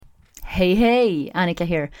Hey, Annika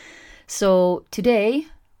here. So today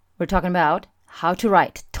we're talking about how to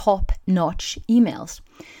write top-notch emails.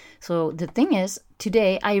 So the thing is,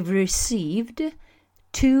 today I received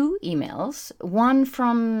 2 emails, one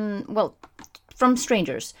from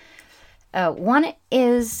strangers. One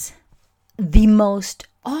is the most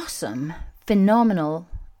awesome, phenomenal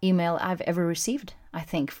email I've ever received, I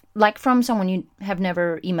think. Like from someone you have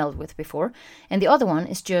never emailed with before. And the other one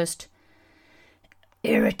is just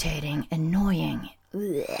irritating, annoying.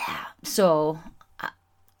 So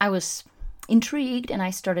I was intrigued and I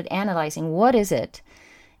started analyzing what is it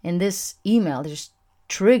in this email that just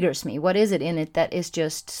triggers me. What is it in it that is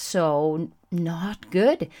just so not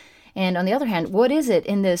good? And on the other hand, what is it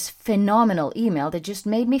in this phenomenal email that just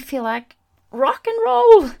made me feel like rock and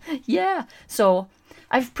roll? Yeah. So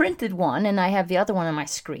I've printed one and I have the other one on my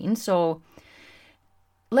screen. So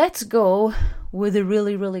let's go with a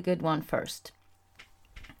really, really good one first.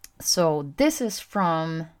 So this is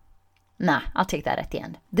from... I'll take that at the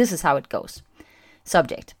end. This is how it goes.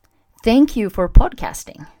 Subject: thank you for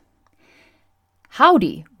podcasting.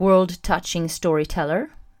 Howdy, world-touching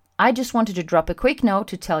storyteller. I just wanted to drop a quick note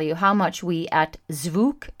to tell you how much we at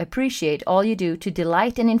Zvuk appreciate all you do to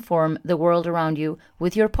delight and inform the world around you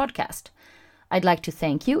with your podcast. I'd like to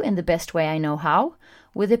thank you in the best way I know how,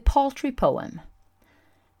 with a paltry poem.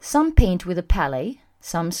 Some paint with a palette,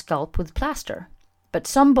 some sculpt with plaster. But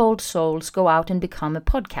some bold souls go out and become a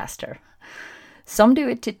podcaster. Some do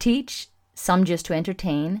it to teach, some just to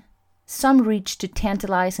entertain. Some reach to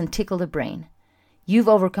tantalize and tickle the brain. You've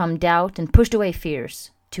overcome doubt and pushed away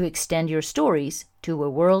fears to extend your stories to a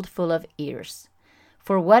world full of ears.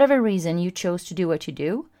 For whatever reason you chose to do what you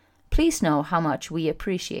do, please know how much we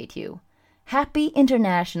appreciate you. Happy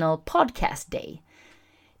International Podcast Day.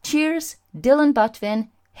 Cheers, Dylan Butvin,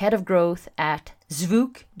 Head of Growth at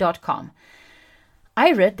Zvuk.com.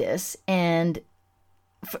 I read this, and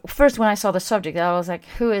first when I saw the subject, I was like,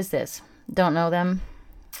 who is this? Don't know them.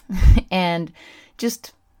 And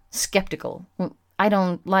just skeptical. I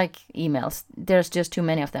don't like emails. There's just too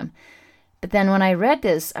many of them. But then when I read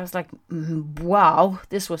this, I was like, wow,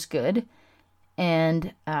 this was good.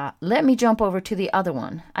 And let me jump over to the other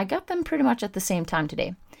one. I got them pretty much at the same time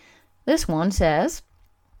today. This one says,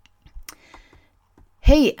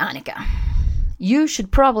 hey, Annika. You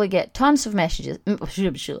should probably get tons of messages.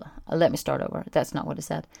 Let me start over. That's not what it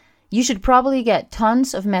said. You should probably get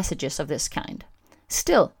tons of messages of this kind.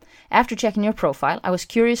 Still, after checking your profile, I was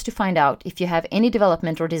curious to find out if you have any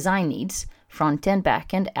development or design needs, front-end,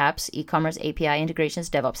 back-end, apps, e-commerce, API integrations,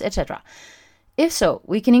 DevOps, etc. If so,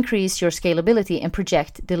 we can increase your scalability and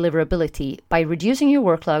project deliverability by reducing your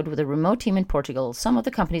workload with a remote team in Portugal. Some of the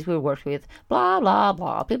companies we work with, blah, blah,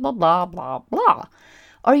 blah, blah, blah, blah, blah, blah.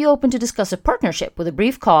 Are you open to discuss a partnership with a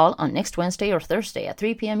brief call on next Wednesday or Thursday at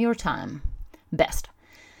 3 p.m. your time? Best.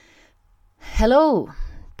 Hello,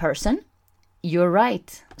 person. You're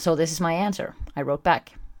right. So this is my answer. I wrote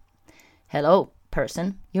back. Hello,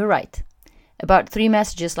 person. You're right. About 3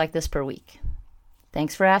 messages like this per week.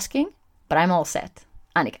 Thanks for asking, but I'm all set.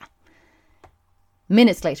 Annika.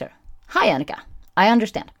 Minutes later. Hi, Annika. I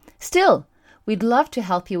understand. Still, we'd love to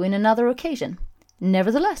help you in another occasion.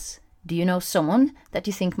 Nevertheless, do you know someone that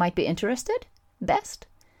you think might be interested? Best.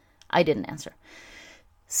 I didn't answer.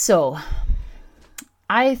 So,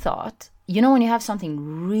 I thought, when you have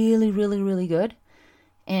something really, really, really good,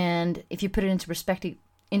 and if you put it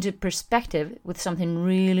into perspective with something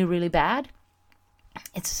really, really bad,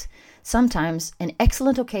 it's sometimes an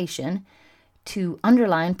excellent occasion to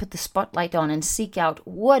underline, put the spotlight on, and seek out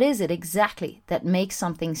what is it exactly that makes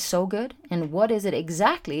something so good, and what is it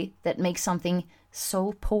exactly that makes something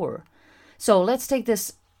so poor. So let's take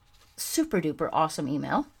this super duper awesome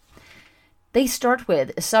email. They start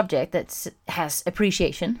with a subject that has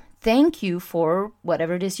appreciation. Thank you for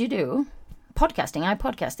whatever it is you do. Podcasting, I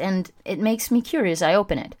podcast, and it makes me curious. I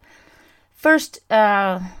open it. First,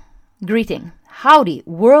 greeting. Howdy,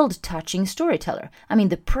 world-touching storyteller. I mean,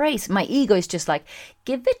 the praise, my ego is just like,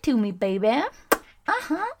 give it to me, baby.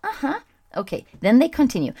 Okay, then they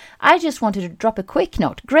continue. I just wanted to drop a quick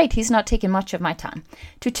note. Great, he's not taking much of my time.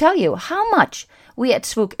 To tell you how much we at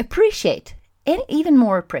Zvuk appreciate, and even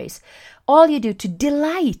more praise, all you do to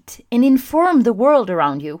delight and inform the world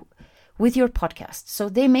around you with your podcast. So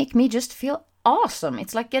they make me just feel awesome.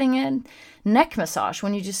 It's like getting a neck massage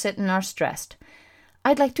when you just sit and are stressed.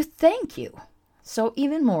 I'd like to thank you. So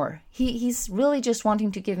even more, he's really just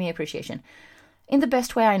wanting to give me appreciation. In the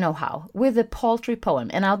best way I know how, with a paltry poem.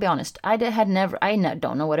 And I'll be honest, I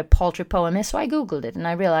don't know what a paltry poem is, so I Googled it and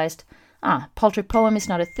I realized, paltry poem is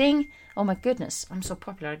not a thing. Oh my goodness, I'm so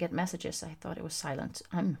popular. I get messages. I thought it was silent.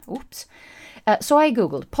 Oops. So I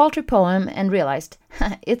Googled paltry poem and realized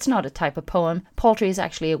it's not a type of poem. Paltry is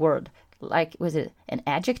actually a word. Like, was it an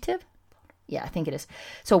adjective? Yeah, I think it is.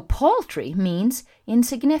 So paltry means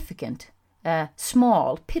insignificant,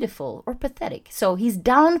 small, pitiful, or pathetic. So he's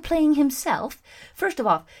downplaying himself. First of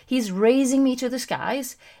all, he's raising me to the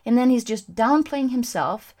skies, and then he's just downplaying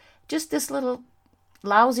himself. Just this little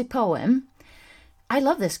lousy poem. I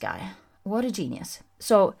love this guy. What a genius.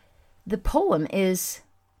 So the poem is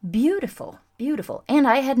beautiful, beautiful. And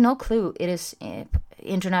I had no clue it is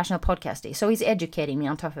International Podcast Day. So he's educating me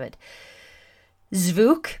on top of it.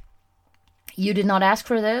 Zvuk, you did not ask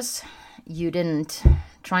for this. You didn't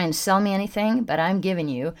try and sell me anything, but I'm giving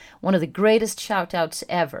you one of the greatest shout outs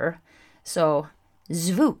ever. So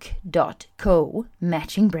Zvuk.co,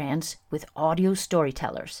 matching brands with audio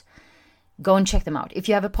storytellers. Go and check them out. If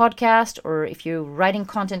you have a podcast or if you're writing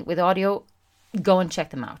content with audio, go and check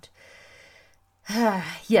them out.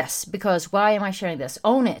 Yes, because why am I sharing this?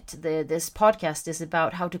 Own it. This podcast is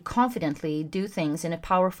about how to confidently do things in a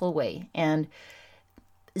powerful way. And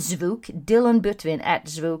Zvuk, Dylan Butvin at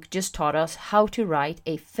Zvuk, just taught us how to write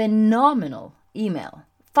a phenomenal email.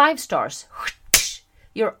 5 stars.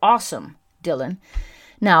 You're awesome, Dylan.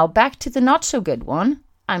 Now, back to the not so good one.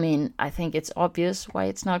 I mean, I think it's obvious why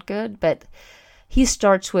it's not good, but he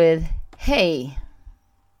starts with, hey.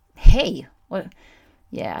 Hey. What?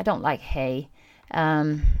 Yeah, I don't like hey.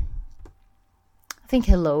 I think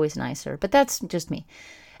hello is nicer, but that's just me.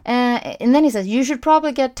 And then he says, you should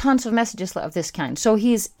probably get tons of messages of this kind. So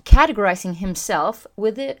he's categorizing himself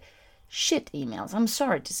with the shit emails. I'm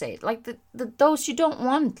sorry to say it. Like those you don't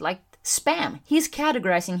want, like spam. He's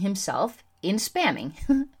categorizing himself in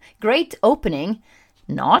spamming. Great opening.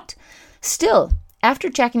 Not. Still, after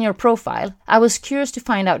checking your profile, I was curious to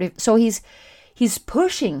find out if... So he's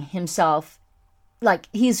pushing himself, like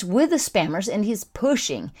he's with the spammers and he's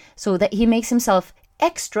pushing so that he makes himself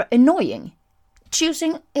extra annoying.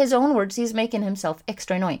 Choosing his own words, he's making himself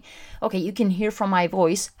extra annoying. Okay, you can hear from my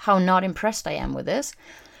voice how not impressed I am with this.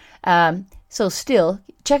 So still,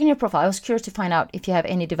 checking your profile, I was curious to find out if you have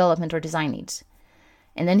any development or design needs.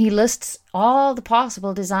 And then he lists all the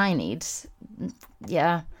possible design needs.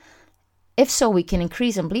 Yeah. If so, we can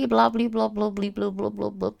increase and blah, blah, blah, blah, blah, blah, blah, blah, blah,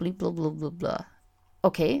 blah, blah, blah, blah, blah, blah.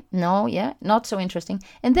 Okay, no, yeah, not so interesting.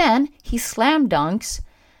 And then he slam dunks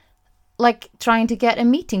like trying to get a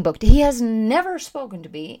meeting booked. He has never spoken to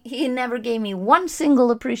me. He never gave me one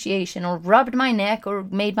single appreciation or rubbed my neck or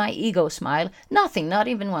made my ego smile. Nothing, not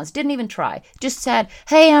even once. Didn't even try. Just said,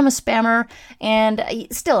 hey, I'm a spammer, and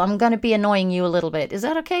still, I'm going to be annoying you a little bit. Is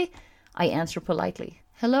that okay? I answer politely.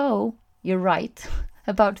 Hello, you're right.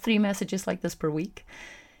 About 3 messages like this per week.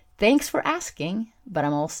 Thanks for asking, but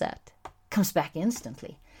I'm all set. Comes back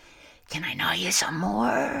instantly. Can I know you some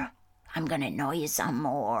more? I'm going to know you some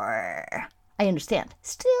more. I understand.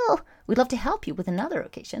 Still, we'd love to help you with another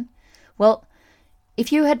occasion. Well,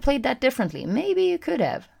 if you had played that differently, maybe you could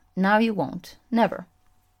have. Now you won't. Never.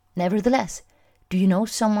 Nevertheless, do you know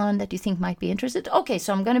someone that you think might be interested? Okay,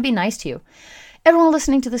 so I'm going to be nice to you. Everyone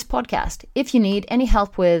listening to this podcast, if you need any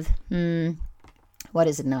help with, what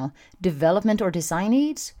is it now? Development or design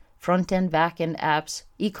needs? Front-end, back-end apps,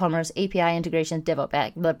 e-commerce, API integration,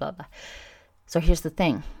 DevOps, blah, blah, blah. So here's the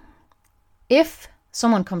thing. If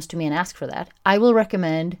someone comes to me and asks for that, I will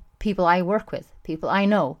recommend people I work with, people I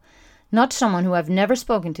know, not someone who I've never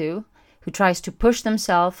spoken to, who tries to push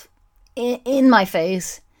themselves in my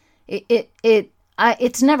face.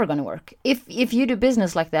 It's never going to work. If you do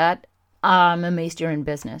business like that, I'm amazed you're in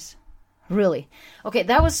business. Really. Okay,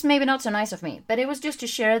 that was maybe not so nice of me, but it was just to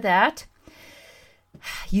share that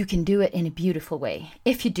you can do it in a beautiful way.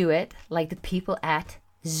 If you do it like the people at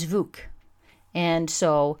Zvuk. And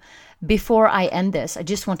so before I end this, I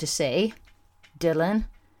just want to say, Dylan,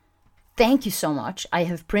 thank you so much. I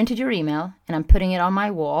have printed your email and I'm putting it on my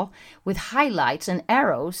wall with highlights and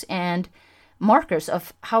arrows and markers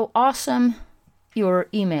of how awesome your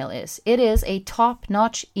email is. It is a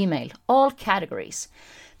top-notch email, all categories.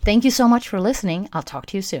 Thank you so much for listening. I'll talk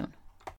to you soon.